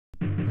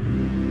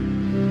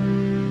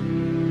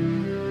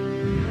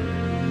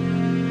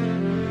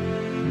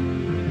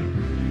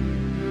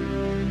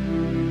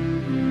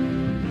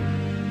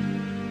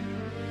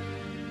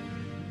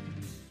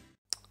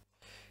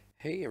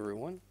Hey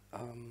everyone,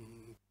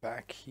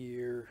 back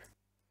here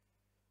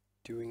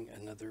doing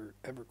another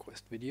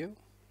EverQuest video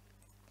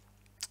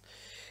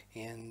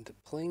and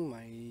playing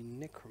my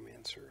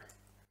Necromancer,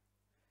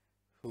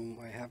 whom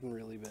I haven't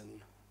really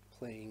been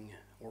playing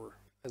or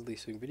at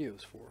least doing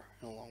videos for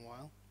in a long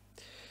while.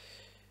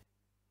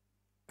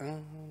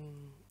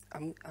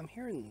 I'm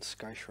here in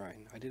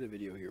Skyshrine. I did a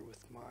video here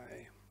with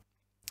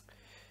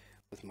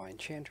my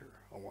enchanter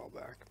a while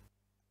back,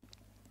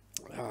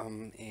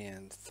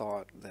 and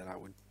thought that I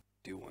would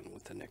do one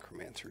with the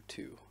Necromancer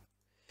too.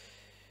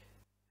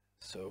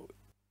 So,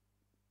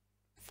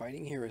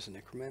 fighting here as a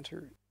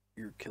Necromancer,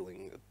 you're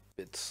killing a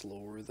bit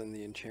slower than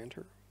the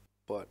enchanter,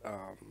 but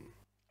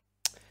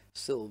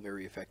still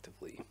very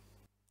effectively.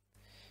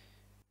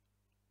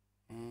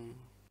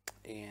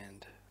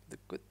 And the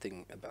good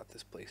thing about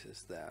this place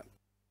is that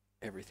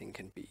everything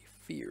can be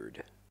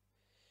feared.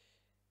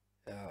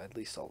 At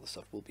least all the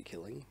stuff we'll be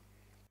killing.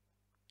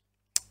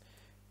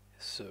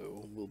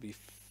 So we'll be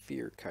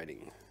fear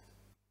kiting.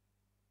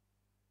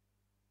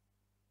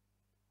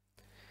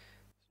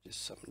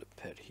 Just something to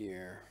pet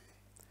here.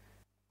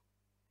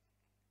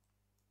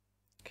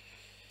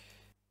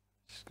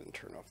 Just gonna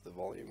turn off the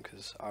volume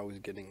because I was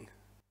getting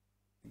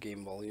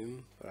game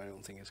volume, but I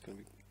don't think it's gonna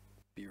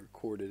be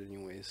recorded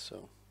anyways.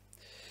 So,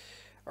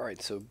 all right.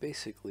 So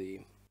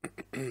basically,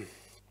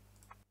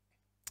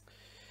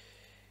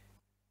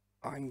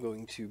 I'm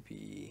going to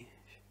be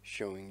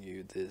showing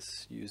you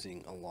this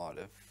using a lot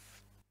of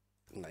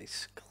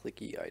nice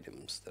clicky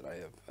items that I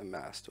have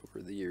amassed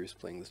over the years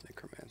playing this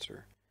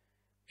Necromancer,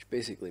 which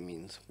basically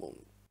means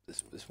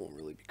this won't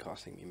really be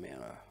costing me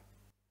mana,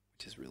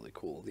 which is really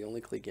cool. The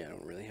only clicky I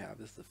don't really have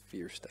is the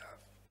Fear Staff,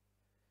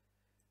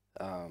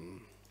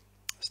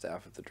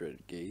 Staff of the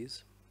Dreaded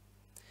Gaze,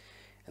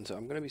 and so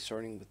I'm going to be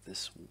starting with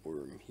this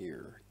worm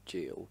here,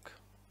 Jalk.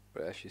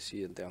 But as you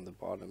see it down the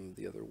bottom,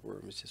 the other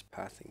worm is just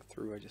passing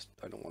through.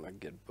 I don't want to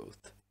get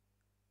both.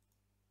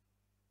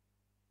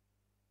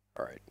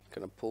 Alright,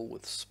 gonna pull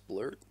with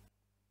Splurt.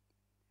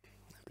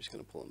 I'm just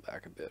gonna pull him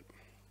back a bit.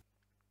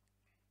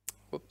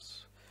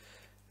 Whoops.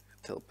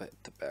 Tell Pet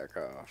to back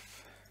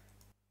off.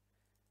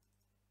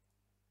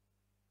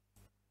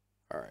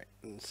 Alright,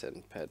 and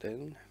send Pet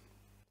in.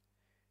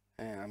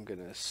 And I'm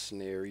gonna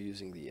snare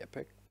using the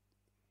Epic.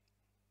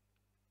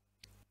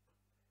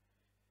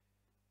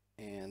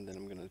 And then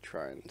I'm gonna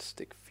try and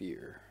stick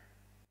Fear.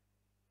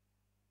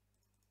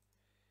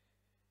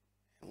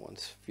 And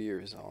once Fear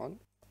is on,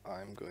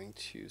 I'm going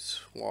to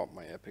swap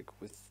my Epic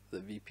with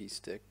the VP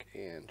stick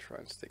and try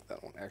and stick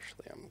that one.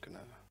 Actually,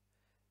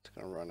 it's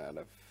gonna run out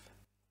of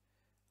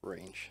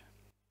range.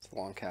 It's a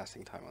long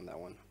casting time on that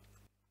one.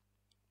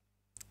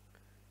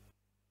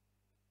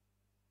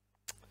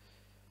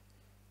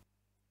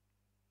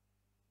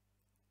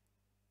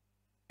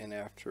 And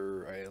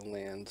after I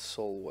land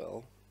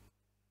Soulwell,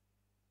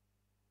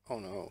 oh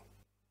no,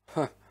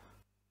 huh?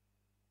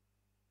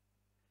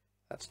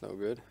 That's no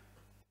good.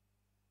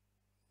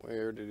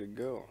 Where did it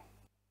go?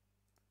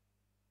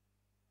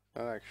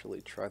 I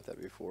actually tried that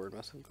before. It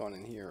must have gone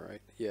in here,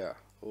 right? Yeah.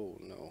 Oh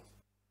no.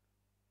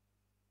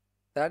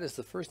 That is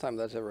the first time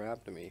that's ever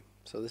happened to me.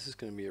 So this is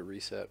going to be a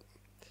reset.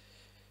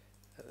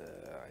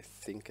 I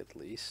think at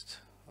least.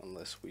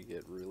 Unless we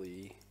get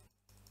really...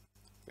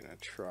 I'm going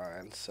to try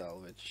and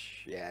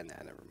salvage... Yeah,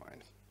 nah, never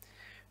mind.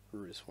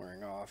 Root is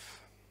wearing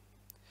off.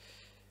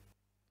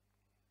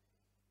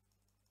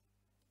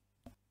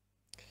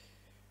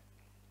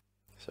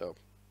 So...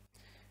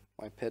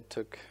 my pet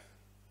took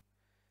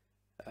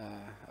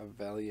a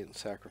valiant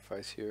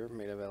sacrifice here,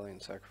 made a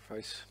valiant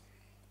sacrifice.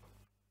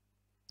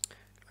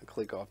 Gonna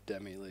click off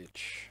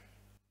Demi-Lich.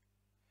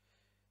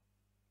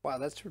 Wow,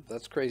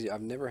 that's crazy.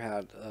 I've never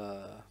had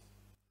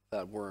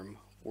that worm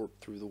warp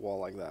through the wall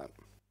like that.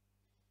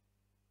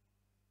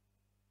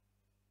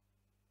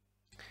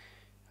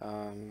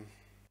 Gonna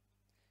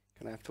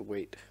have to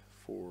wait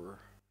for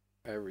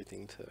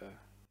everything to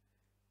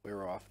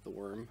wear off the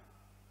worm,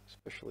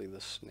 especially the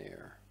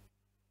snare.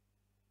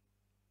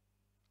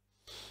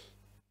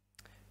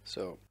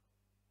 So,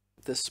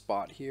 this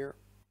spot here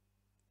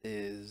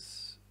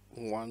is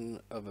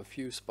one of a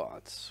few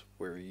spots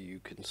where you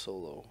can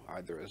solo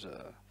either as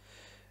a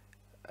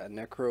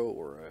necro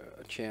or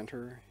a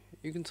chanter.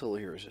 You can solo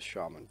here as a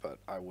shaman, but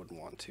I wouldn't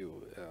want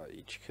to.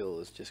 Each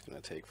kill is just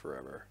going to take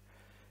forever,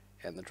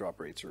 and the drop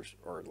rates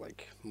are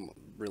like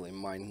really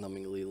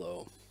mind-numbingly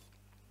low.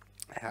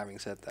 Having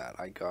said that,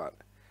 I got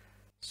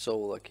so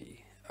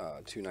lucky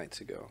 2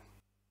 nights ago.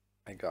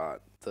 I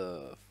got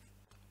the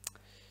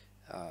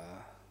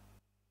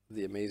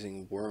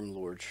amazing Wurm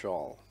Lord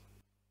Shawl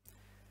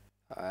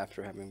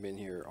after having been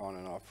here on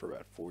and off for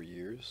about 4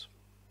 years.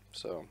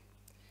 So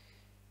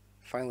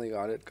finally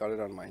got it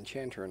on my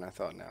enchanter, and I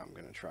thought, now I'm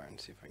gonna try and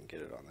see if I can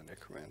get it on the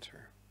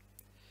Necromancer.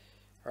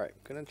 Alright,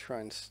 I'm gonna try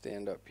and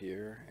stand up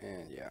here,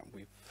 and yeah,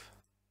 we've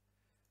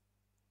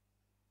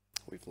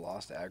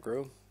lost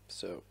aggro,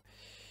 so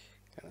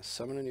gonna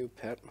summon a new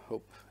pet,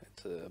 hope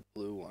it's a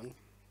blue one.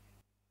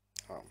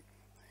 Hang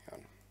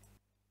on.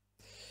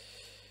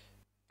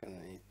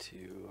 Gonna need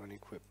to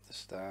unequip the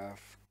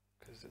staff,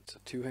 because it's a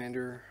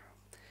two-hander,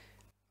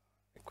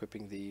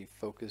 equipping the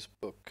focus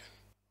book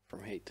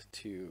from Hate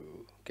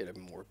to get a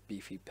more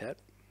beefy pet.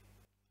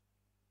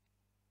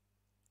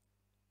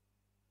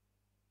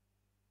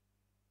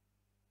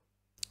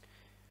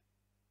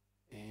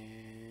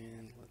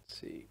 And let's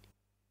see,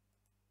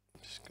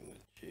 I'm just gonna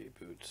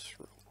J-boots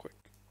real quick.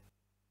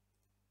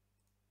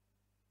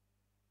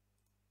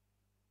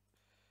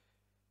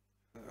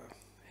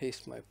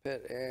 Haste my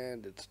pet,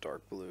 and it's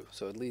dark blue.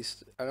 So at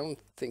least, I don't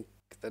think,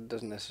 that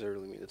doesn't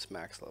necessarily mean it's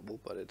max level,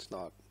 but it's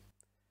not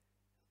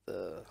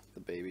the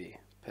baby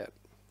pet.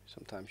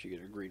 Sometimes you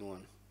get a green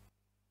one.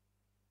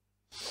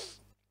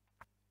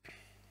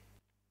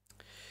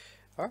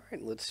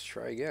 Alright, let's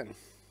try again.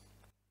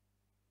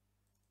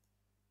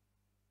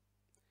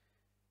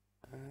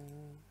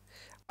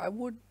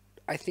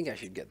 I think I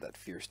should get that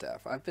Fear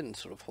Staff. I've been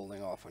sort of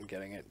holding off on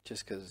getting it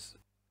just because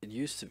it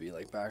used to be,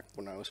 like, back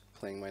when I was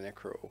playing my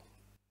Necro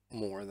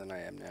more than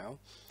I am now.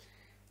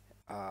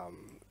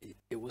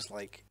 It was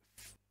like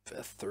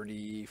a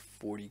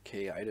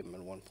 30-40k item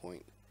at one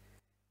point,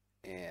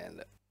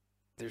 and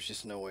there's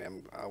just no way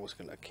I was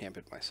gonna camp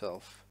it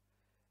myself,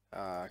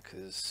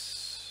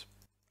 because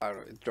I don't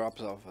know, it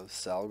drops off of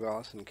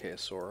Salgos and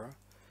Kaosora,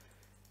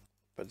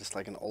 but it's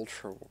like an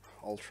ultra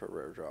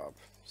rare drop.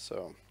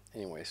 So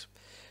anyways,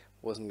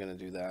 wasn't gonna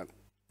do that,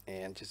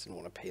 and just didn't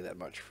want to pay that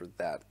much for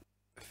that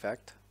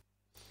effect.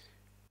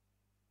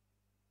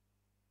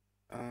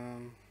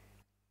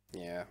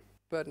 Yeah,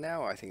 but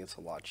now I think it's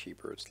a lot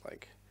cheaper. It's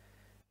like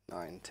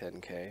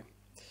 9-10k.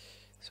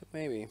 So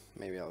maybe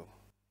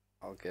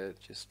I'll get it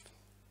just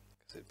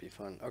because it'd be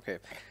fun. Okay,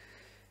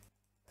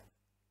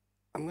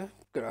 I'm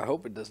gonna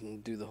hope it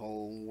doesn't do the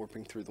whole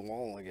warping through the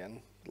wall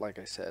again. Like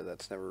I said,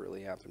 that's never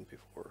really happened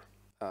before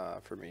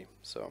for me.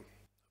 So it'd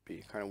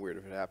be kind of weird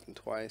if it happened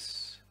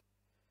twice,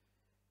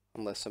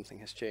 unless something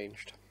has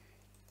changed,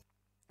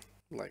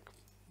 like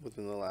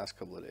within the last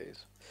couple of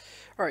days.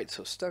 All right,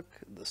 so stuck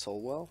the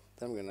soul well.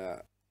 Then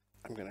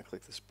I'm gonna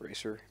click this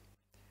bracer,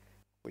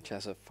 which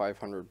has a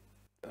 500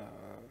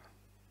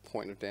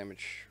 point of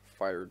damage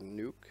fired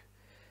nuke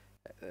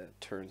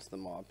that turns the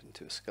mob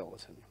into a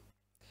skeleton.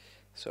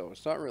 So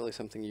it's not really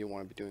something you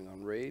want to be doing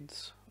on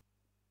raids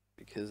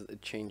because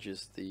it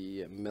changes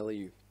the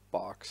melee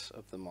box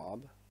of the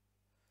mob.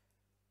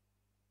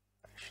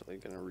 Actually,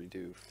 gonna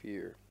redo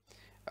fear.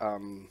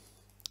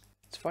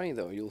 It's funny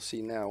though. You'll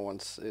see now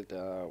once it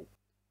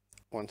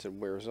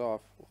wears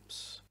off.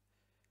 Whoops.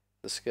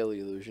 The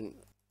skelly illusion.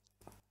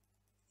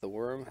 The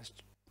worm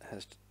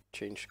has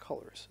changed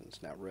colors and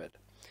it's now red.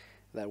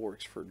 That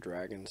works for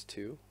dragons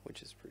too,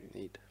 which is pretty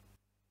neat.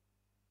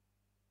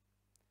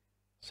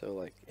 So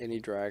like any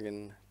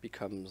dragon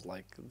becomes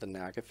like the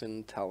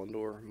Nagafin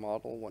Talendor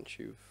model once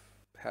you've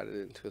had it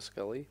into a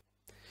skelly.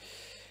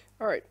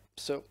 Alright,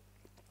 so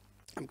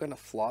I'm gonna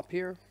flop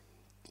here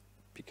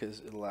because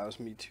it allows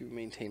me to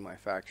maintain my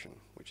faction,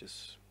 which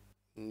is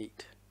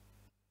neat.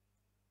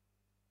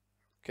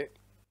 Okay.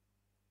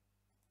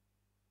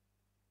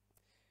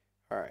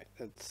 Alright,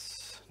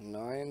 that's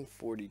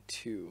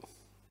 9:42.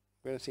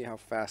 I'm going to see how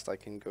fast I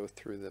can go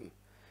through them,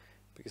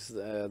 because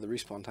the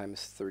respawn time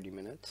is 30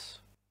 minutes.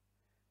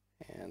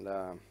 And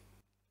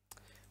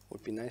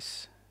would be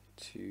nice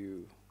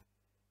to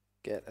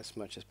get as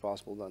much as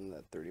possible done in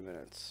that 30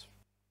 minutes.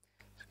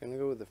 So I'm going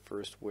to go with the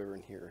first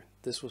wyvern here.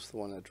 This was the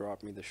one that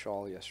dropped me the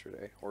shawl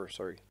yesterday, or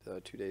sorry,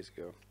 2 days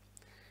ago.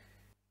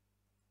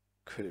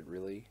 Could it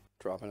really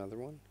drop another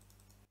one?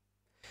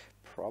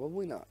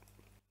 Probably not.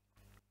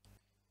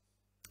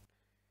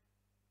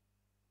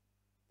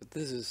 But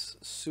this is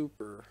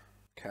super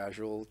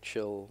casual,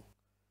 chill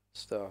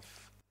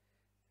stuff,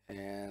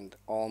 and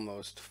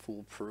almost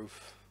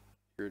foolproof.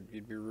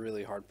 You'd be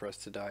really hard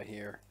pressed to die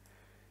here.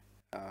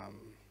 I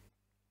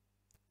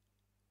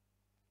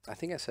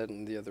think I said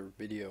in the other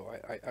video,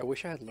 I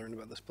wish I had learned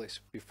about this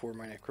place before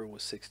my Necro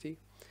was 60,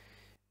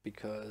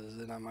 because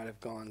then I might have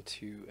gone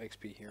to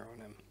XP here on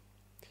him.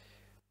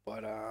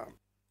 But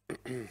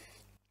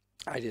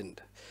I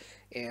didn't.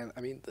 And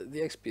I mean, the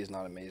XP is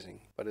not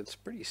amazing, but it's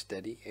pretty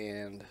steady,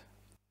 and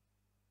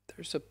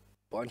there's a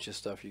bunch of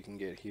stuff you can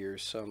get here.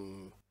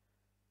 Some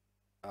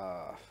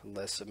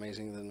less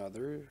amazing than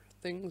other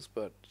things,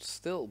 but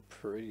still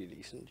pretty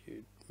decent.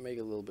 You'd make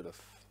a little bit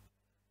of,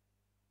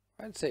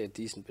 I'd say a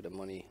decent bit of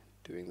money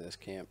doing this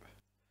camp.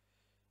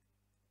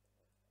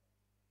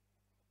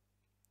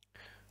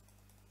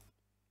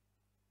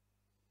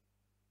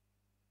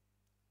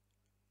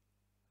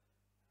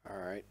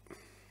 Alright.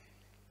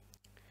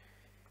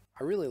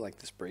 I really like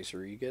this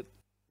bracer. You get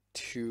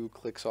 2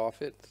 clicks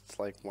off it. It's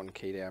like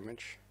 1k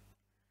damage.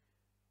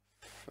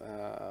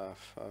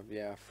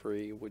 Yeah,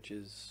 free, which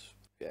is,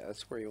 yeah,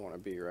 that's where you want to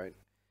be, right?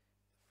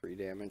 Free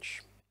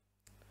damage.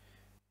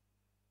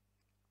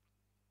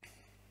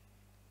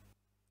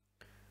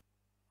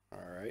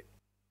 Alright.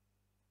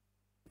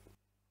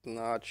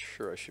 Not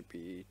sure I should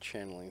be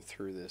channeling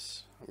through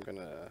this.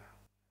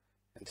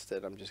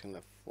 Instead I'm just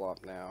gonna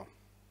flop now.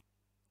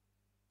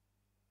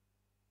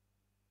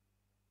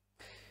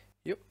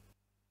 Yep.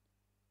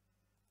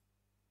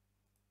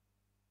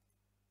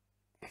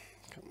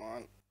 Come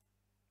on.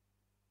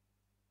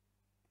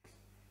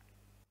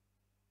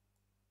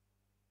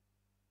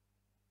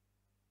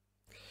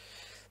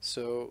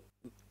 So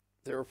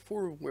there are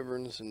 4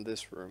 wyverns in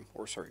this room,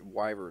 or sorry,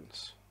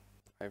 wyverns.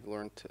 I've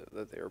learned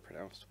that they are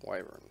pronounced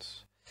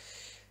wyverns.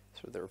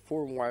 So there are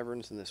 4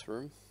 wyverns in this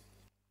room,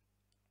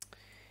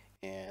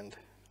 and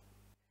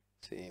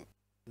see,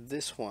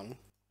 this one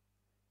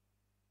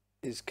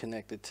is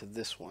connected to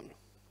this one.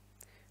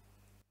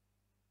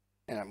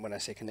 And when I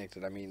say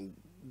connected, I mean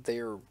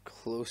they're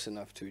close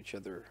enough to each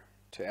other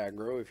to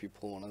aggro if you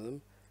pull one of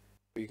them.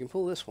 But you can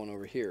pull this one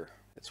over here.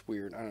 It's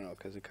weird, I don't know,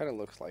 because it kind of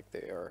looks like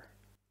they are,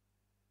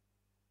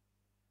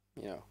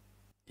 you know,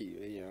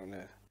 in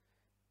a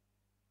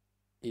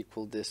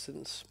equal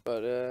distance,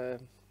 but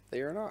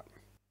they are not.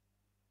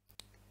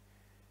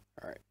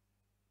 All right.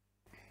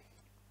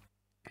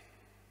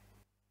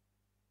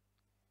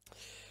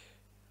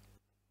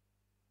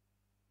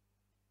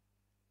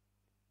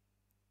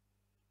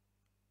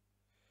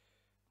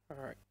 All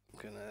right, I'm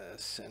gonna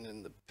send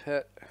in the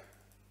pet.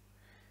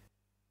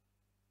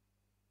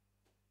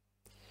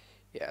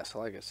 Yeah, so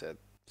like I said,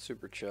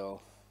 super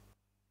chill.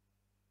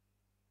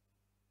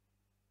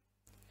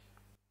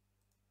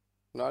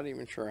 Not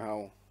even sure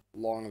how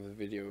long of a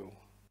video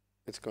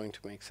it's going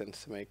to make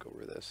sense to make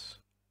over this.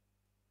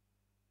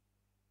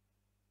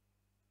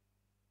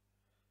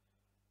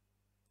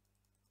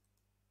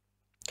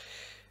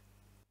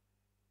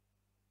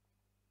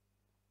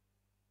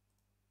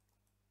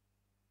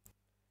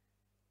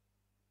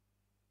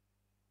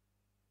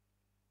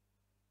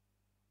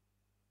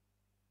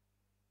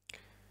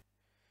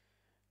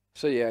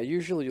 So yeah,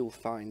 usually you'll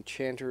find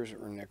chanters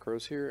or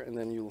necros here, and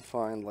then you'll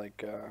find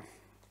like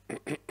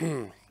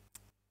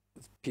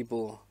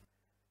people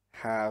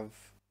have,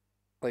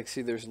 like,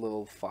 see there's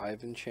level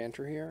 5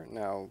 enchanter here.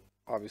 Now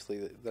obviously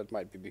that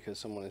might be because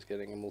someone is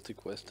getting a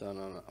multi-quest done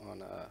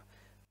on a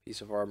piece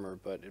of armor,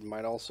 but it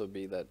might also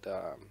be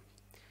that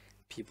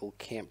people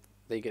camp,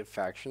 they get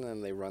faction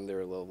and they run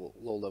their low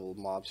level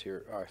mobs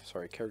here,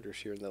 sorry, characters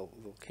here, and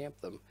they'll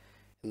camp them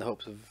in the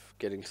hopes of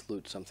getting to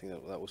loot something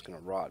that was going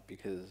to rot,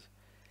 because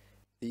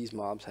these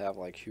mobs have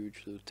like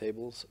huge loot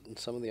tables, and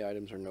some of the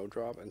items are no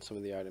drop, and some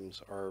of the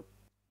items are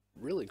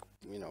really,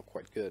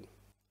 quite good.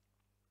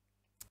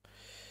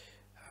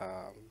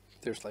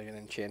 There's like an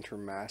enchanter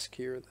mask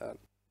here that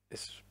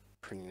is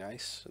pretty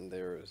nice, and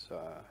there's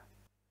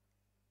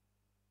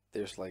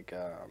like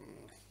a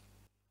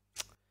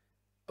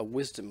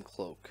wisdom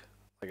cloak,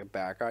 like a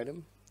back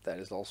item that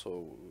is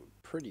also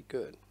pretty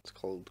good. It's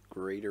called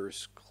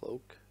Greater's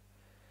Cloak.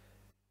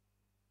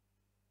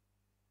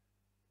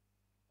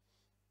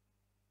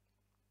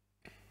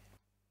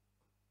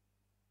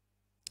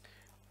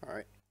 All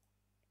right.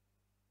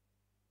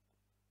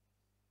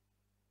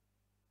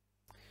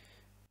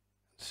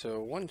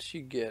 So once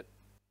you get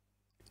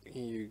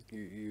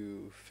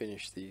you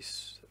finish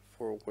these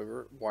 4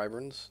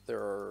 wyverns, there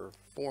are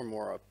 4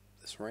 more up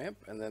this ramp,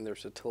 and then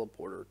there's a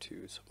teleporter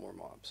to some more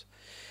mobs.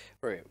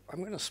 All right, I'm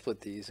going to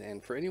split these,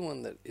 and for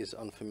anyone that is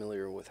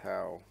unfamiliar with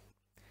how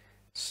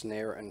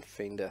Snare and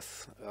Feign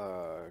Death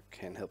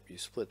can help you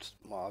split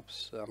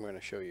mobs, I'm going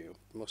to show you.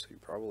 Most of you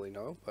probably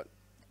know, but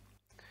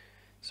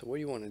so what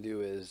you want to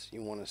do is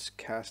you want to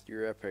cast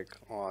your epic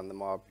on the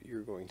mob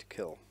you're going to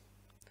kill.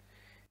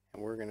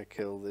 And we're going to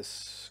kill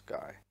this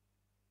guy.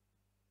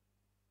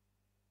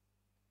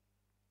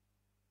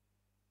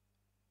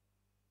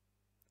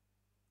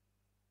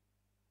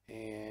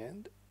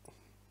 And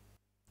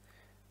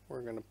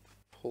we're going to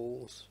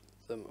pull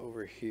them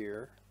over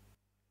here.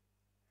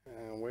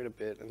 And wait a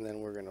bit, and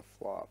then we're going to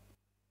flop.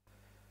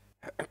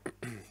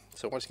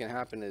 So what's going to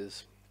happen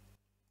is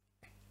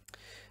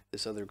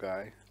this other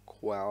guy,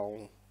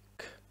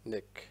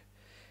 Nick,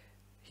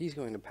 he's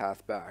going to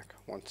path back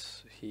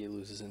once he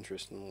loses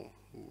interest in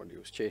what he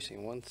was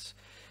chasing. Once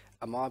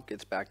a mob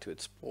gets back to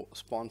its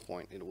spawn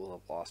point, it will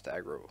have lost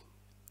aggro.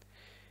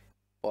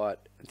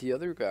 But the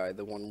other guy,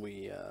 the one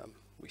we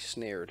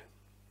snared,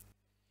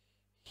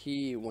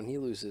 when he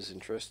loses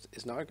interest,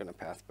 is not going to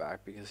path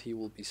back because he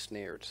will be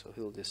snared, so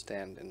he'll just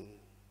stand in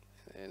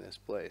his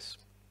place.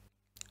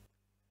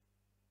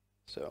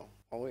 So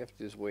all we have to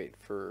do is wait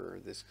for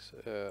this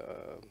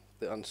the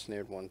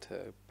unsnared one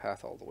to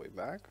path all the way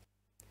back,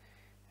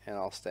 and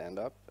I'll stand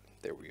up.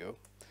 There we go.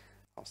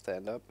 I'll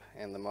stand up,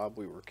 and the mob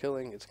we were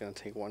killing, it's going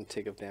to take 1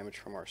 tick of damage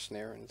from our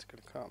snare, and it's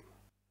going to come.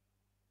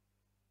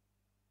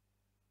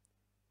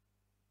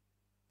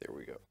 There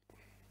we go.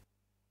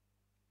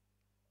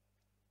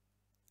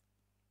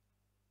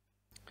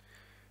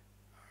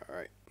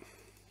 Alright,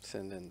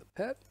 send in the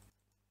pet.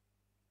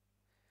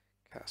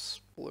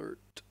 Cast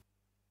Splurt.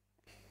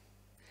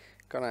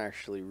 Gonna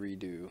actually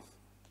redo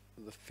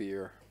the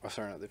fear. Oh,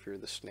 sorry, not the fear,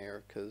 the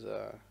snare, because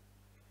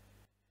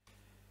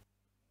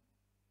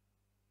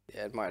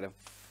yeah,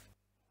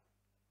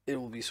 it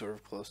will be sort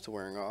of close to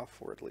wearing off,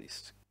 or at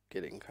least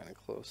getting kind of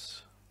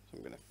close. So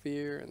I'm gonna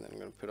fear, and then I'm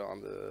gonna put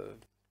on the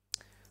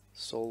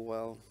soul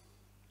well.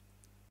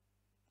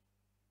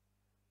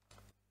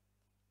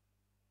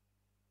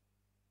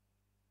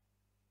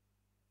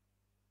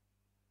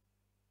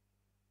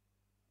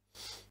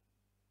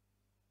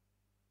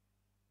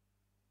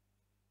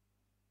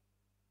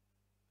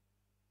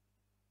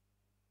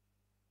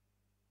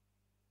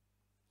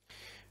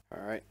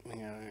 Alright, I'm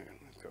gonna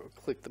go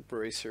click the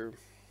bracer.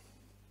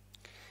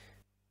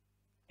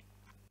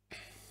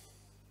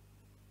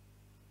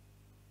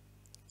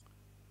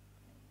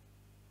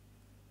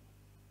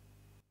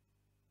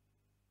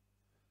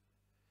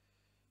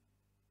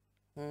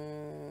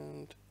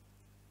 And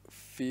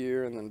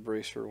fear, and then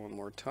bracer one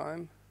more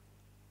time.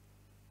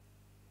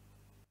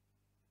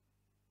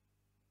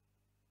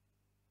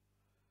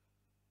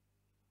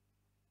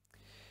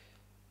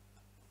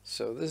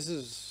 So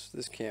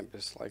this camp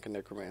is like a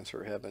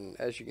Necromancer heaven.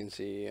 As you can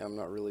see, I'm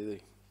not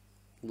really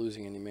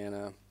losing any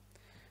mana.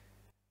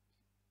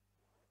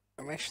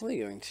 I'm actually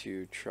going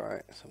to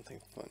try something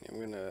funny. I'm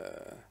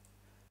gonna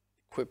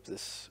equip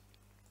this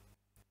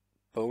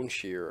bone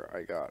shear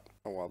I got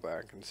a while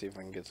back and see if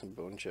I can get some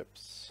bone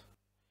chips.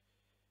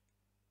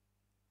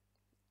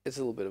 It's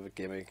a little bit of a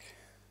gimmick,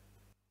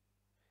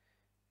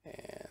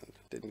 and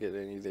didn't get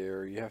any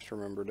there. You have to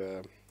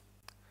remember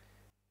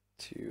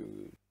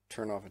to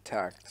turn off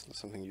attack. It's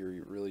something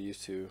you're really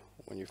used to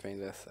when you feign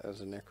death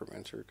as a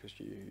Necromancer, because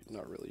you're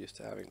not really used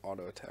to having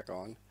auto attack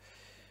on.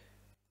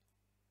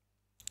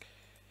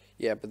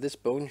 Yeah, but this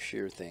bone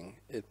shear thing,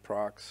 it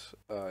procs,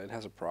 it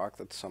has a proc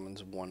that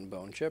summons one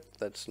bone chip.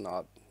 That's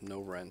not no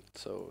rent,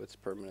 so it's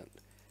permanent.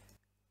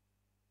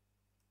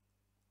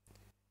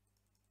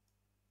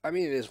 I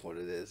mean, it is what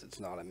it is. It's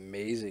not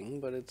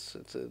amazing, but it's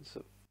a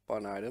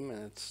fun item,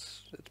 and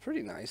it's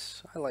pretty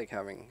nice. I like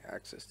having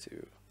access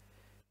to,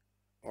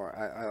 or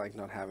I like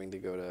not having to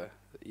go to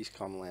the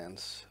Eastcom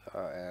lands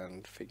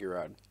and figure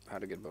out how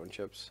to get bone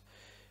chips.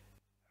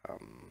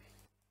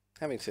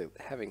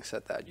 Having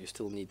said that, you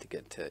still need to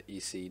get to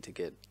EC to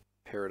get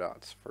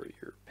Paradots for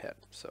your pet,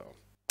 so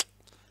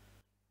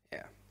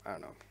yeah, I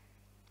don't know.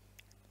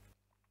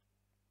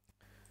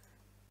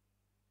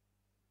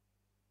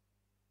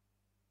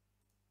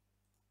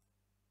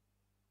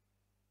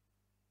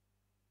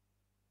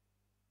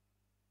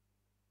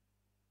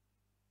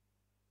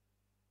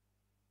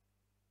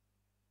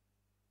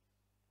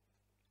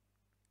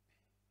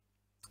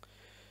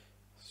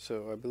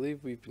 So I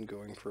believe we've been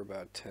going for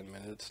about 10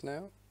 minutes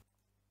now.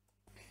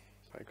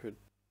 I could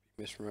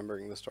be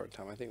misremembering the start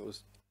time. I think it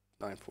was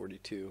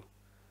 9:42.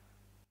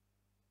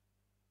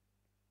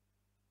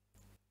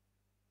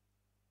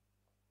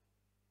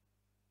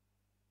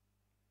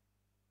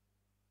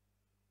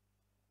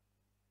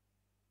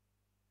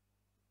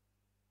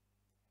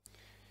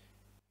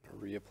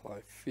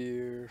 Reapply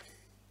fear.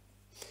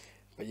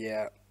 But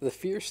yeah, the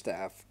fear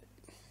staff,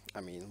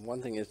 I mean,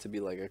 one thing is to be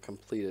like a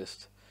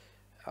completist.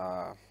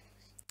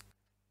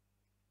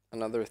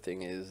 Another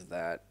thing is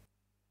that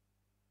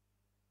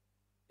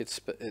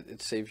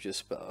it saves you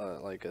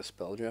like a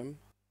spell gem.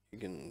 You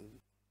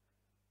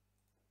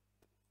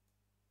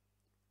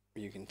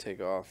can take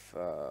off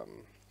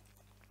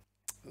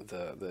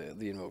the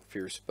invoke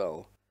fear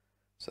spell,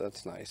 so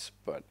that's nice.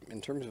 But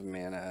in terms of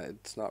mana,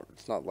 it's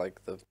not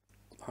like the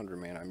 100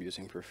 mana I'm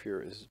using for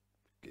fear is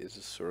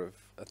sort of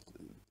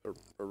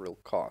a real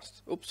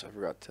cost. Oops, I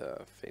forgot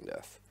to feign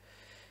death.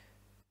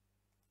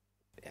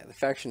 Yeah, the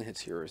faction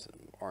hits here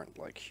aren't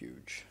like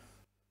huge.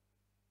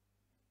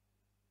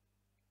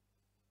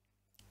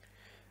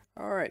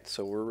 Alright,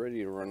 so we're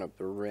ready to run up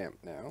the ramp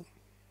now.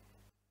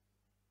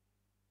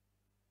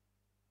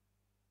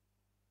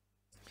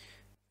 I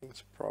think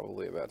it's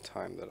probably about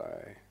time that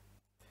I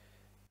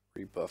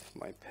rebuff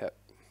my pet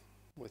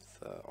with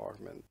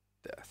augment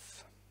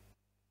death.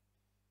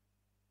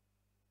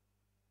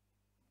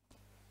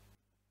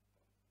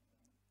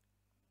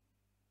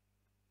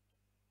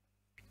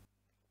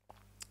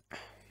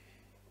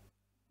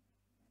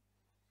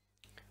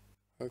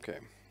 Okay,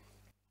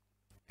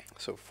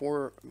 so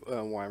 4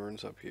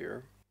 wyverns up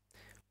here.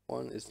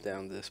 One is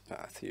down this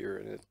path here,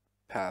 and it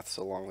paths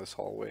along this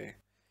hallway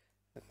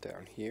and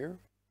down here.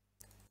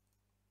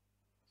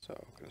 So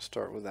I'm going to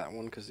start with that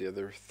one because the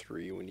other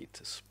 3 we need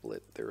to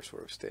split. They're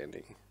sort of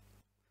standing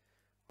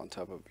on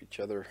top of each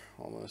other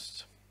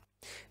almost.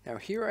 Now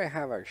here I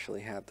have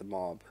actually had the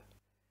mob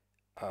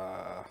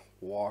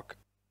walk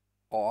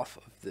off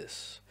of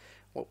this.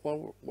 What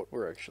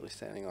we're actually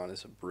standing on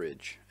is a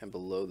bridge, and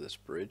below this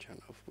bridge, I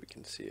don't know if we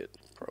can see it,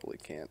 probably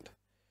can't.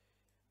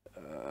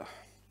 Oh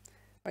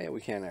yeah,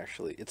 we can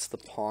actually. It's the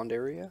pond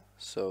area,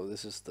 so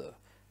this is the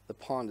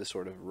pond is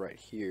sort of right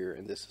here,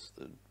 and this is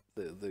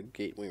the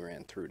gate we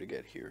ran through to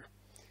get here.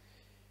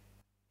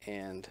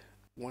 And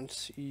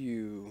once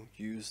you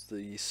use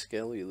the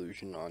Skelly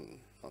illusion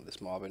on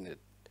this mob, and it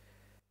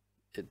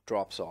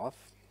drops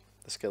off,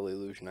 the Skelly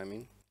illusion, I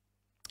mean,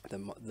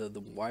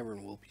 the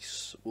wyvern will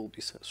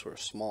be sort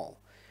of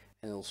small,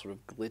 and it'll sort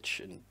of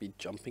glitch and be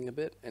jumping a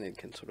bit, and it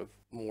can sort of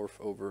morph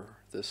over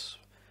this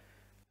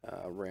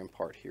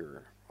rampart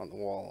here on the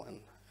wall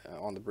and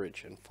on the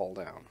bridge and fall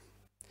down,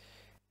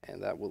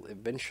 and that will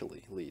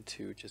eventually lead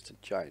to just a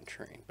giant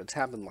train. But it's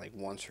happened like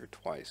once or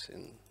twice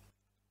in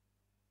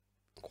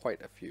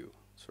quite a few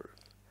sort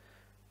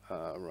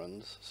of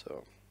runs,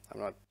 so I'm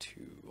not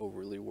too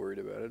overly worried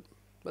about it.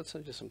 That's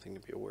just something to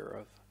be aware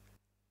of.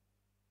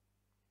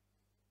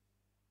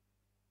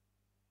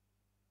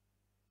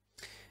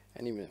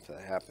 And even if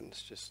that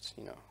happens, just,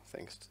 you know,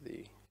 thanks to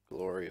the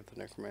glory of the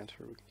Necromancer,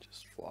 we can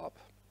just flop,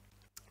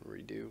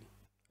 redo,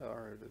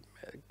 or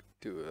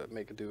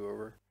make a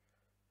do-over.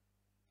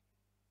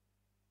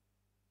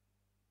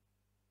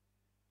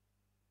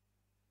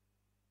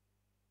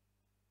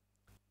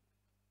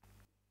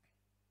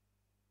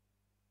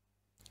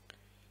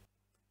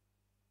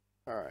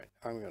 Alright,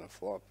 I'm gonna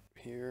flop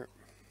here.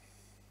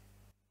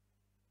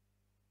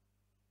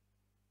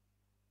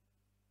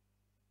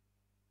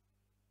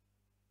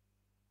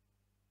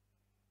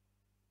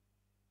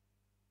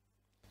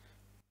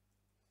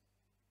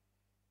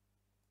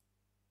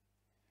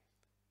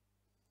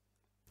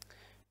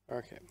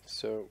 Okay,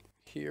 so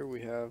here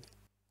we have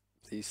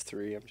these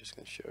three. I'm just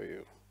going to show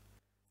you.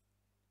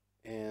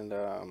 And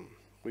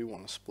we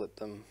want to split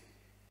them.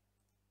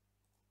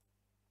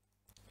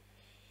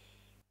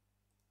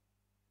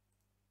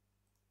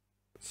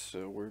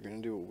 So we're going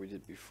to do what we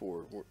did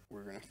before.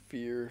 We're going to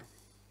fear...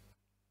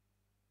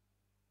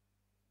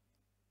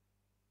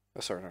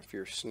 Oh, sorry, not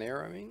fear,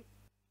 snare, I mean.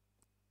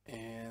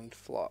 And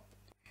flop.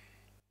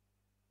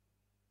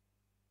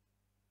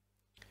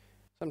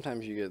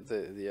 Sometimes you get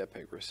the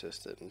epic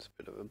resisted, and it's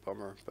a bit of a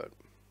bummer, but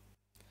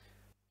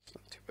it's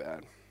not too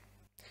bad.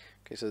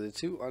 Okay, so the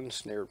two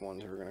unsnared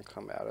ones are going to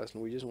come at us,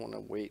 and we just want to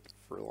wait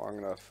for long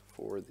enough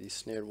for the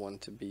snared one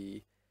to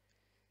be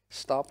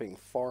stopping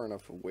far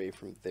enough away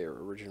from their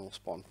original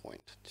spawn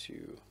point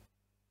to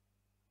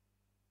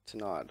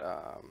not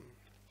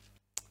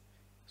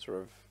sort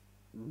of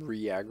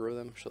re-aggro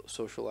them,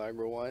 social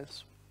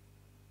aggro-wise.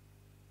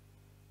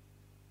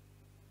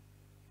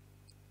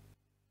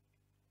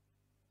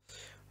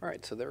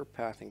 Alright, so they're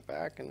pathing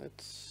back, and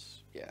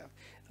it's, yeah,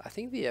 I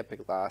think the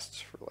epic lasts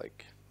for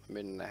like a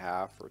minute and a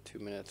half or 2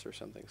 minutes or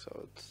something,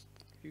 so it's,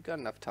 you've got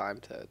enough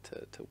time to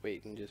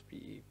wait and just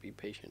be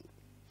patient.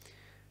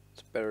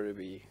 It's better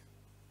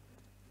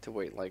to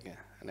wait like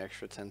an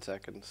extra 10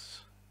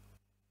 seconds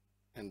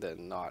and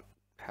then not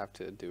have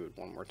to do it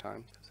one more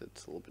time, because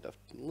it's a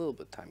little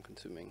bit time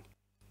consuming.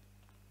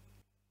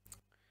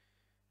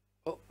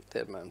 Oh,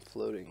 dead man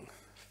floating,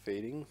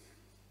 fading.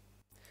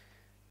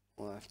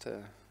 We'll have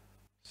to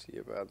see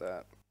about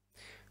that.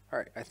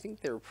 Alright, I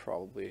think they're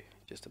probably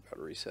just about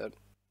reset.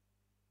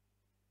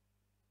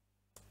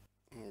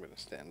 I'm going to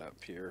stand up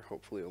here,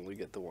 hopefully only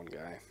get the one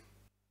guy.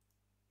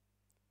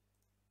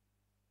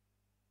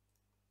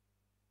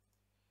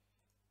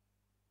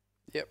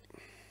 Yep.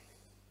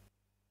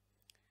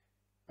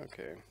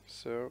 Okay,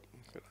 so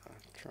I'm going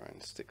to try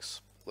and stick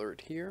Splurt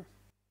here.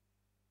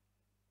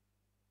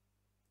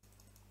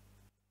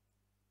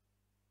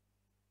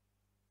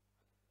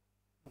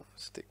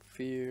 Stick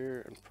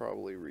Fear and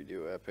probably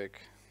redo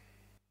Epic.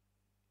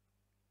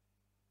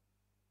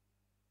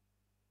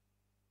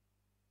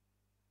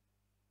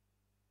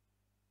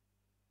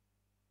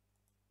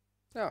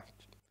 Ah,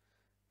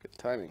 good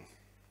timing.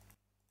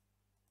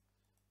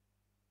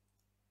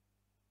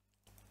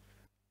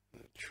 I'm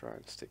gonna try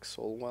and stick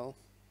Soulwell.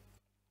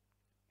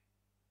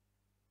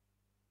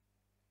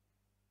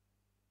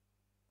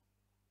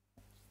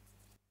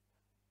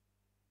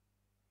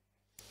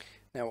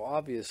 Now,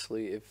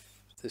 obviously, if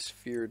this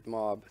feared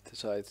mob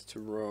decides to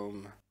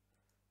roam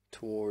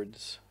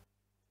towards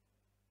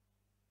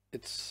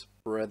its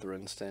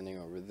brethren standing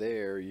over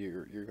there,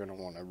 you're going to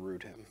want to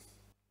root him.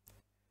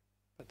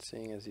 But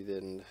seeing as he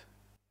didn't,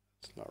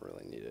 it's not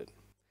really needed.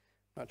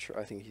 Not sure.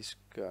 I think he's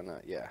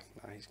gonna, yeah,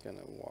 no, he's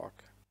gonna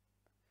walk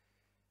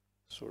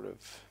sort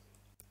of.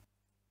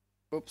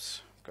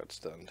 Oops, got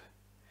stunned.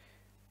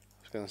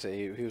 I was gonna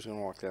say he was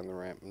gonna walk down the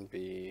ramp and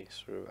be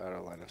sort of out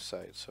of line of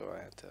sight, so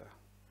I had to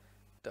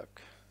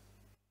duck.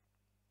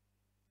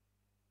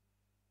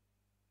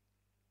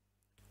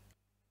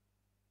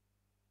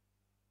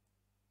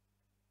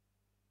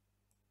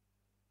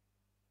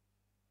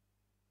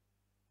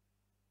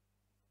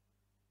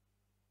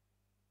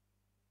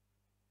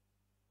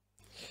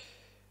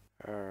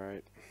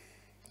 Alright,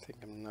 I think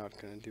I'm not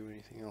going to do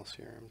anything else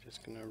here. I'm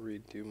just going to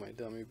redo my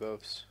dummy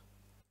buffs.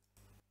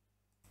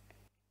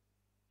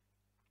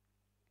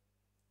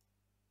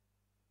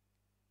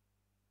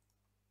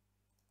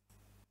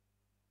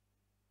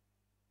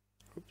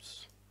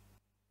 Oops.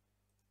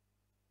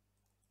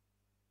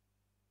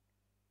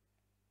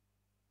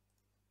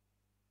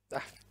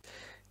 Ah,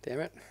 damn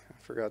it. I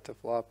forgot to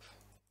flop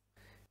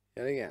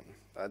yet again.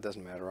 That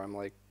doesn't matter. I'm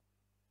like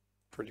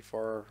pretty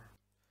far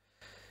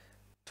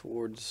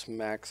towards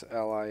max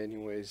ally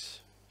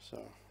anyways, so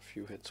a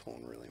few hits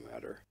won't really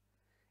matter.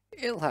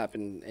 It'll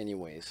happen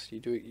anyways.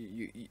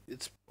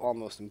 It's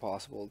almost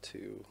impossible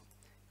to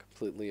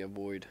completely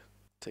avoid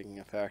taking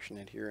a faction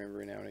hit here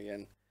every now and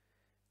again,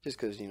 just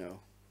because, you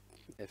know,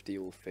 FD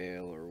will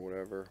fail or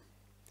whatever.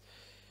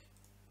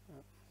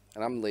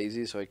 And I'm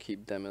lazy, so I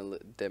keep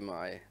Demi-Lich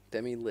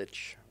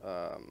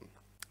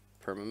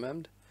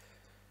permamed.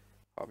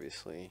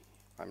 Obviously,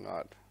 I'm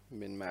not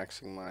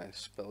min-maxing my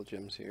spell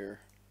gems here.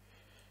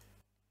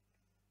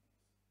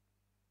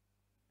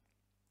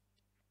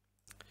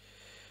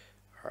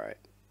 Alright,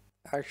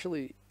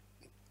 actually,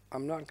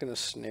 I'm not going to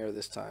snare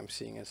this time,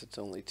 seeing as it's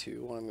only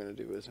two. What I'm going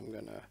to do is I'm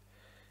going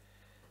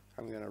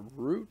I'm going to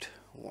root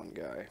one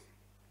guy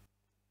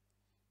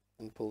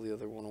and pull the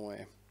other one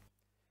away.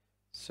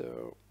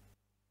 So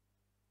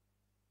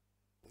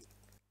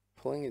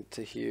pulling it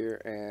to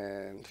here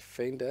and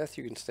feign death,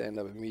 you can stand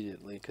up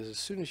immediately, because as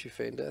soon as you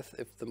feign death,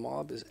 if the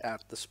mob is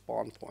at the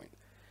spawn point,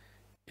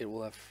 it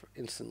will have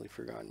instantly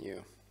forgotten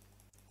you.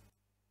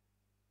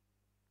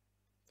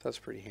 That's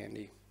pretty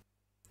handy.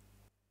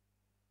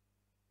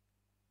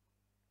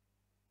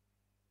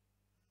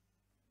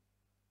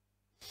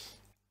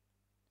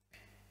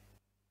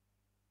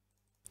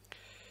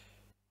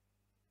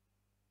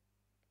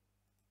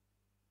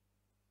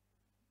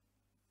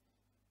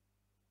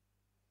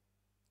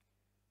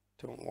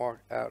 Don't walk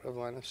out of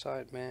line of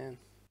sight, man.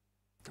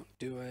 Don't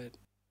do it.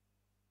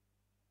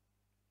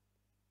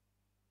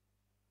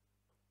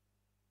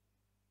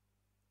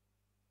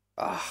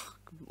 Ah,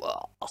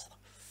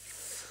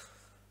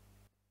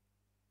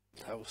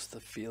 that was the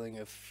feeling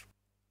of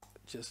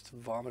just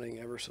vomiting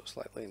ever so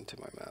slightly into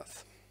my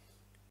mouth.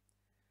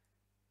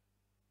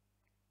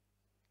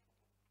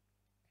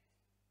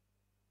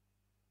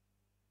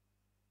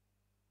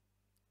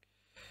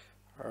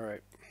 All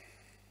right.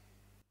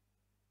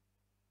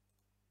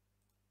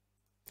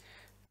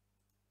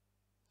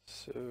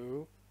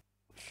 So,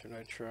 should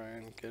I try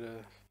and get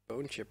a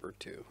bone chip or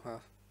two, huh?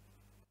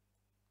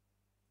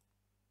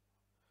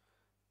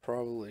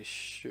 Probably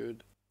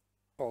should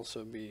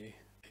also be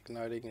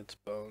igniting its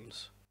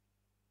bones.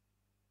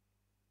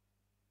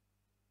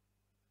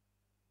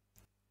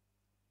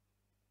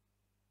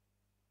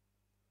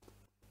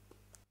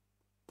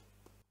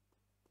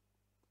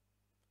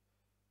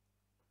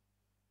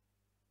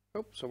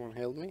 Oh, someone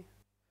hailed me.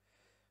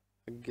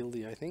 A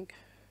guildie, I think.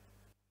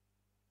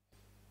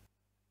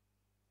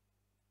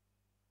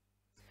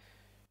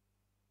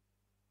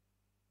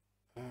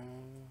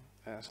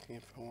 Asking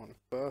if I want a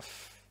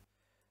buff.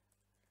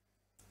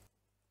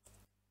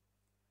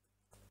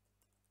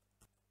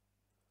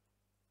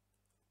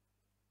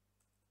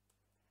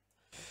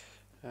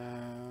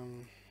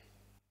 I'm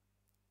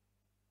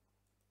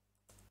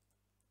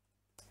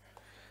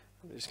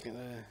just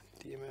gonna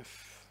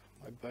DMF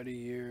my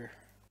buddy here.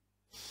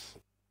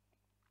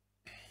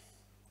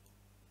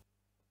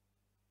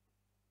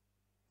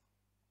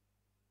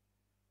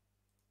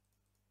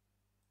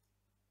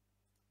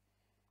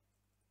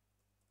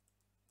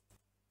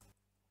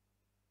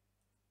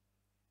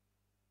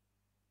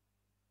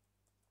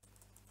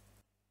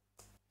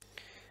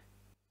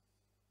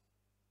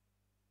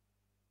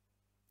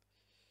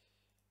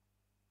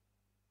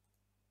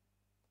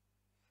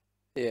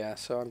 Yeah,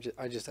 so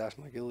I just asked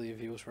my guildie if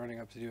he was running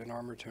up to do an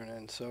armor turn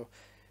in. So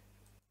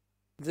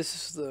this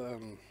is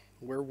the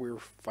where we're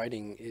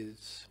fighting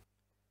is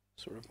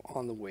sort of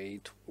on the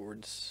way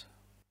towards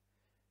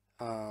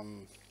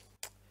well,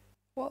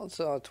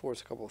 it's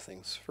towards a couple of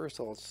things. First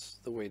of all, it's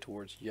the way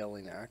towards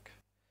Jelinek,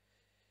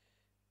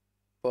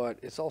 but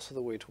it's also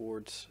the way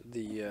towards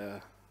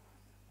the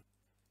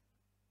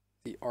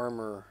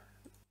armor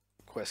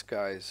quest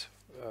guys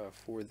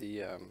for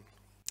the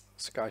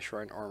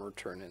Skyshrine armor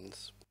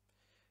turn-ins.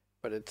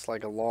 But it's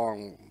like a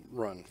long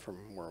run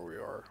from where we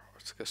are.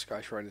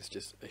 Skyshrine is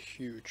just a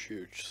huge,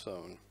 huge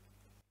zone.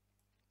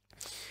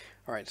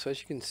 Alright, so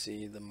as you can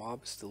see, the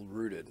mob is still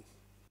rooted.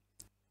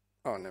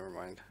 Oh, never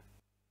mind.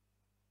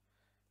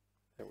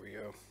 There we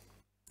go.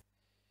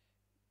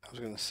 I was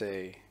gonna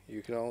say,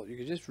 you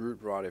could just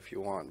root rot if you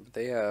want, but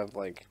they have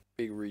like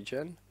big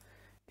regen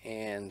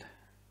and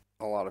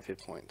a lot of hit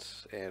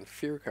points. And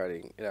fear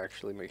kiting, it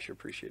actually makes you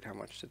appreciate how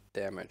much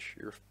damage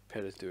your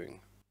pet is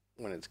doing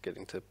when it's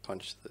getting to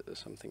punch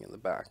something in the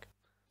back.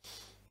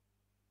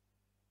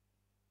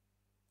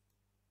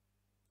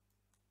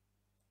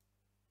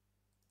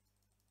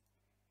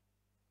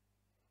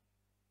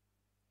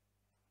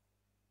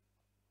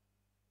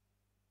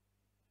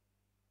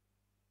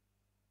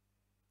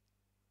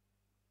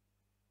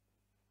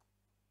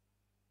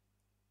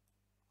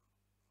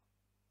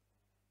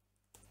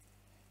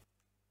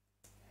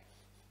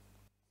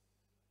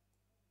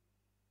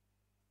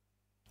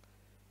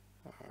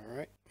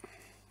 Alright,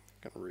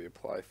 gonna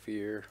reapply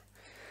fear.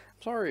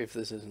 I'm sorry if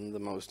this isn't the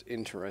most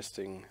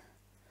interesting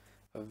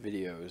of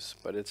videos,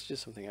 but it's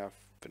just something I've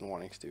been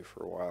wanting to do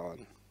for a while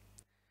and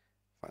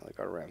finally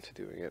got around to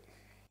doing it.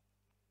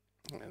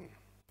 And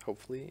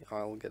hopefully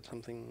I'll get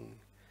something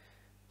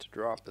to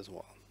drop as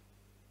well.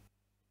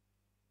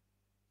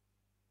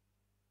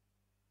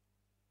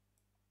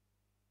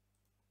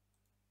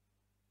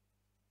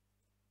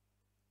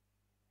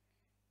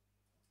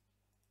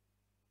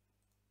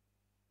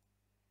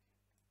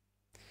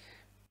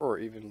 Or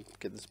even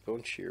get this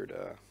bone shear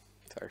to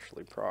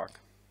actually proc.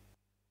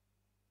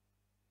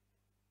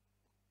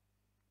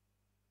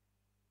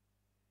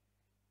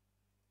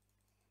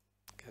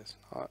 Guess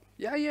not.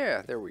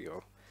 Yeah, there we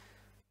go.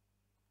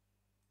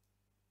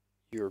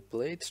 Your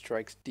blade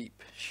strikes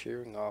deep,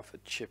 shearing off a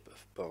chip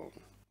of bone.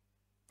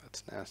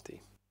 That's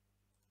nasty.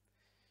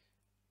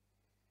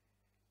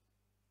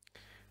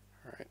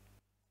 Alright.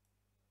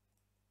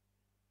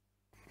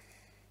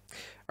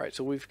 Alright,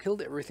 so we've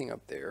killed everything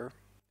up there.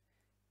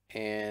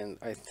 And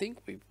I think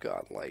we've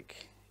got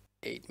like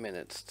 8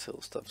 minutes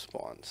till stuff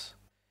spawns.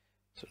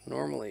 So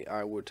normally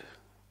I would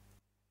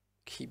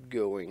keep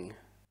going.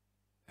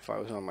 If I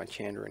was on my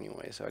Chandra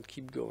anyways, I'd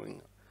keep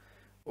going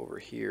over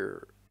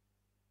here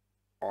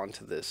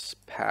onto this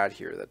pad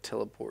here that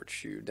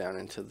teleports you down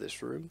into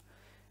this room.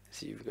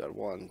 So you've got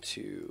 1,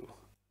 2,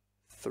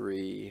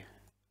 3,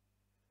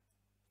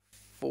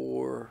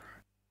 4,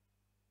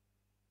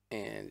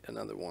 and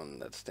another one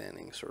that's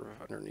standing sort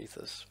of underneath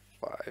us,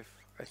 5,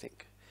 I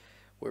think,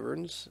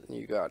 wyverns. And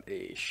you got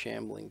a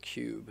shambling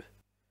cube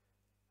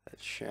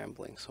that's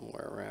shambling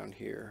somewhere around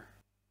here,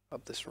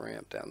 up this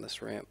ramp, down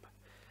this ramp,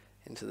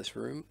 into this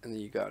room. And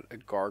then you got a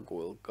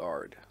gargoyle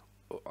guard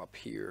up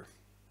here.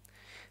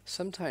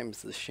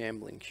 Sometimes the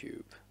shambling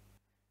cube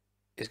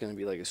is going to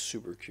be like a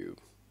super cube.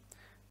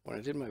 When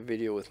I did my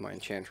video with my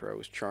enchanter, I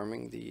was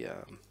charming the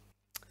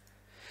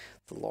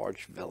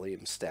large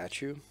Velium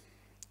statue,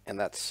 and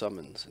that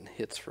summons and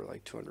hits for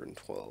like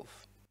 212.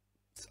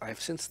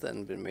 I've since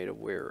then been made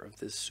aware of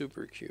this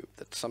super cube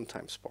that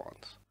sometimes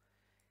spawns,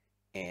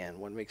 and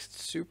what makes it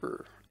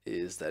super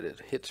is that it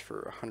hits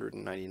for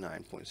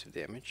 199 points of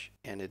damage,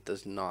 and it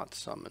does not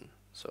summon,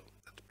 so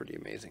that's pretty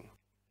amazing.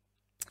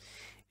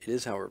 It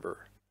is,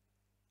 however,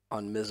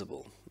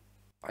 unmissable.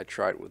 I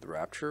tried with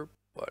Rapture,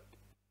 but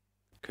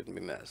couldn't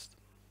be messed.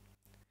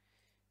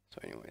 So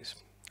anyways,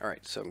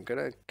 alright, so I'm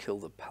gonna kill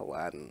the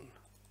Paladin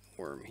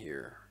worm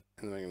here,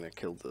 and then I'm gonna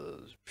kill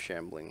the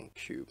shambling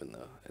cube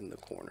in the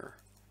corner.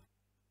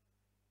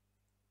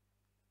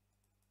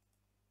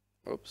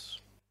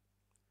 Oops.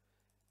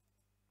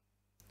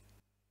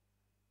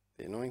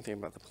 The annoying thing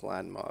about the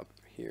Paladin mob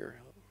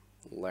here,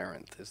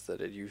 Larenth, is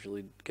that it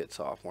usually gets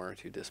off 1 or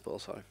 2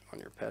 dispels on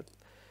your pet.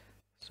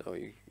 So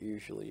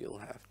usually you'll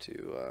have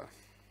to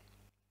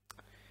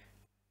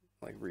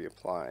like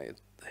reapply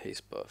the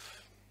haste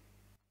buff.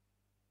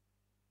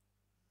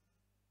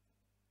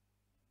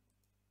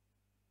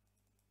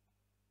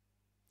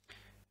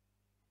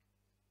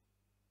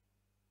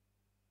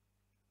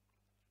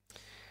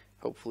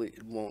 Hopefully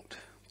it won't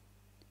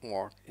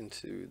walk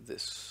into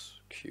this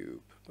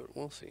cube, but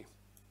we'll see.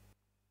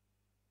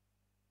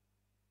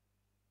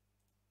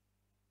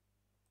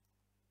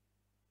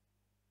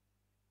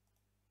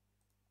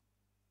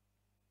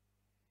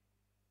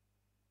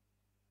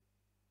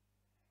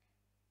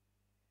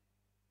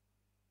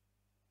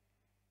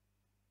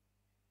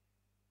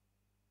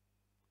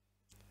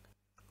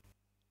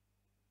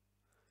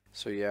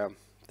 So yeah,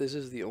 this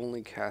is the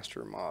only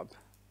caster mob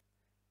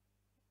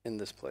in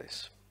this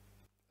place.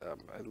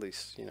 At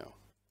least, you know,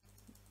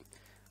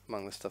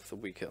 among the stuff that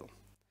we kill.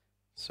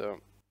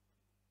 So,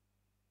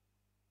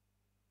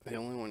 the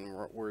only one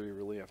where you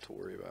really have to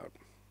worry about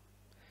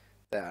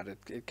that.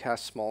 It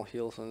casts small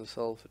heals on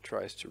itself, it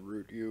tries to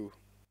root you,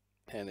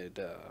 and it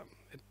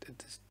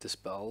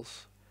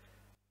dispels.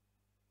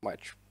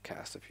 Might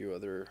cast a few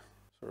other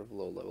sort of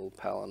low-level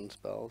paladin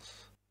spells.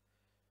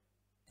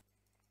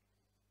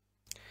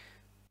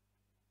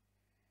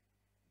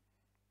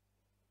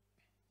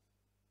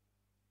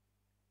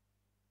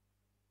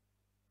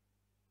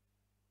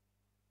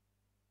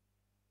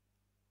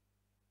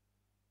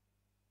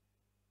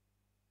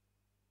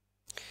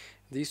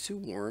 These two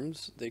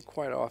worms, they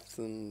quite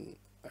often,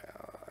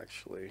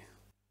 actually,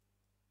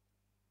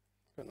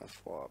 I'm gonna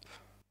flop.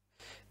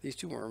 These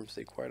two worms,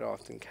 they quite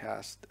often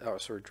cast,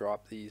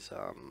 drop these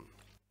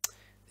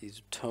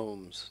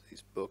tomes,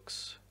 these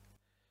books,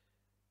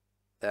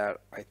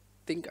 that I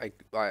think I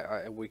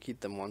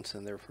wikied them once,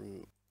 and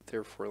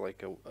they're for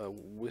like a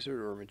wizard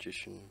or a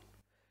magician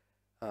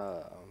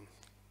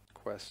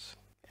quest.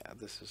 Yeah,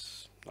 this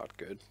is not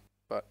good,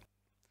 but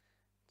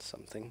it's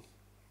something.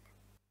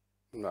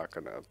 I'm not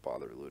gonna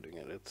bother looting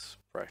it, it's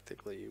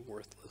practically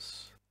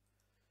worthless.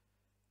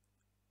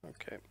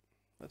 Okay,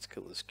 let's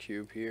kill this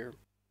cube here.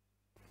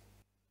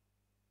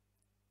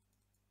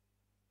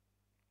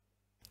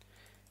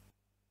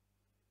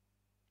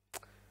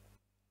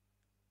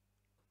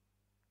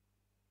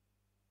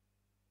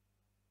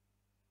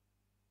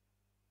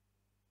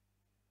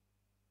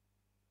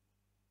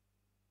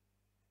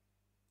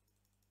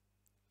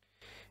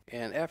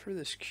 And after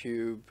this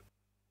cube,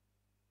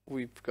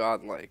 we've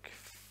got like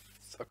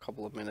a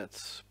couple of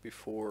minutes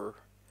before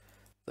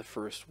the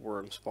first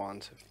worm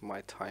spawns, if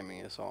my timing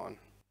is on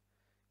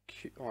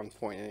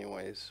point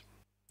anyways.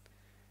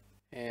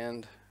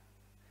 And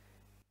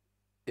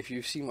if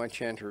you've seen my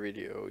Chanter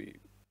video, you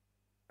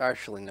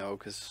actually know,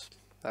 because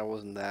that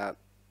wasn't that.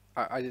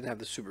 I didn't have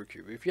the super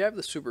cube. If you have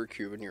the super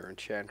cube and you're an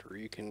enchanter,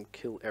 you can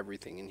kill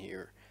everything in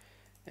here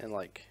in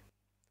like,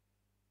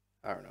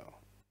 I don't know,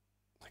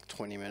 like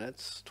 20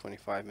 minutes,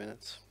 25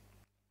 minutes.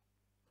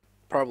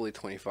 Probably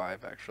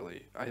 25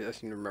 actually. I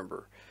seem to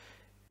remember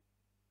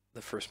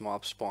the first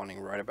mob spawning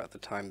right about the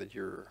time that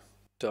you're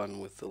done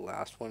with the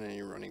last one and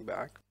you're running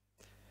back.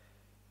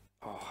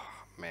 Oh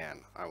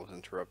man, I was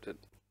interrupted.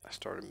 I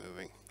started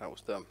moving. That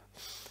was dumb.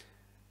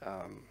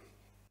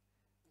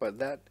 But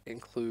that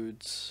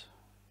includes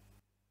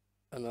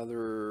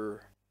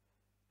another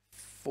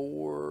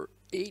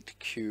 8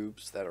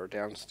 cubes that are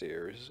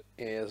downstairs,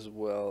 as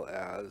well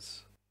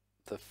as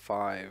the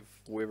 5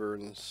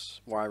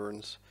 wyverns,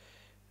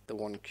 the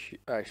one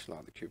actually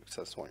not the cubics,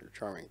 that's the one you're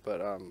charming,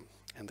 but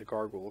and the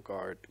gargoyle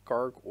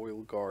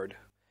guard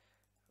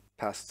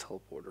past the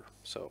teleporter.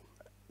 So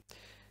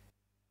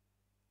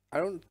I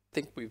don't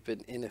think we've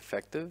been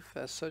ineffective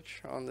as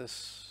such on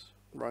this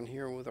run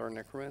here with our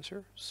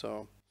Necromancer,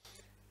 so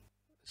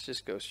this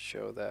just goes to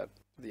show that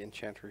the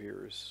Enchanter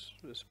here is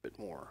a bit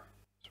more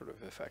sort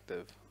of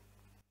effective.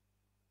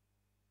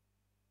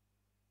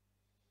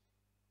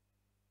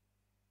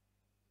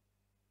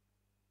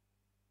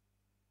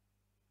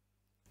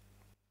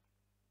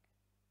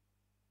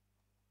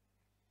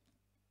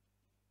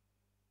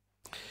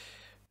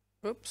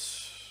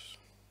 Oops.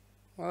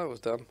 Well, that was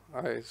dumb.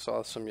 I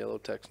saw some yellow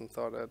text and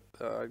thought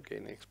I'd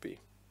gain XP.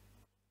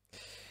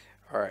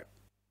 Alright.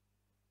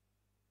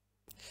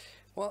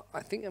 Well,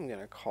 I think I'm going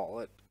to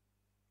call it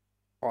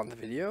on the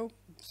video.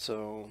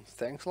 So,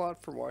 thanks a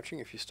lot for watching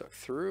if you stuck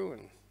through,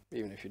 and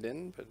even if you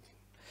didn't, but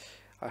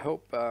I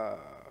hope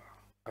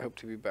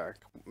to be back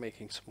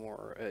making some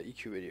more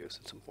EQ videos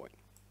at some point.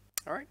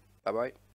 Alright, bye-bye.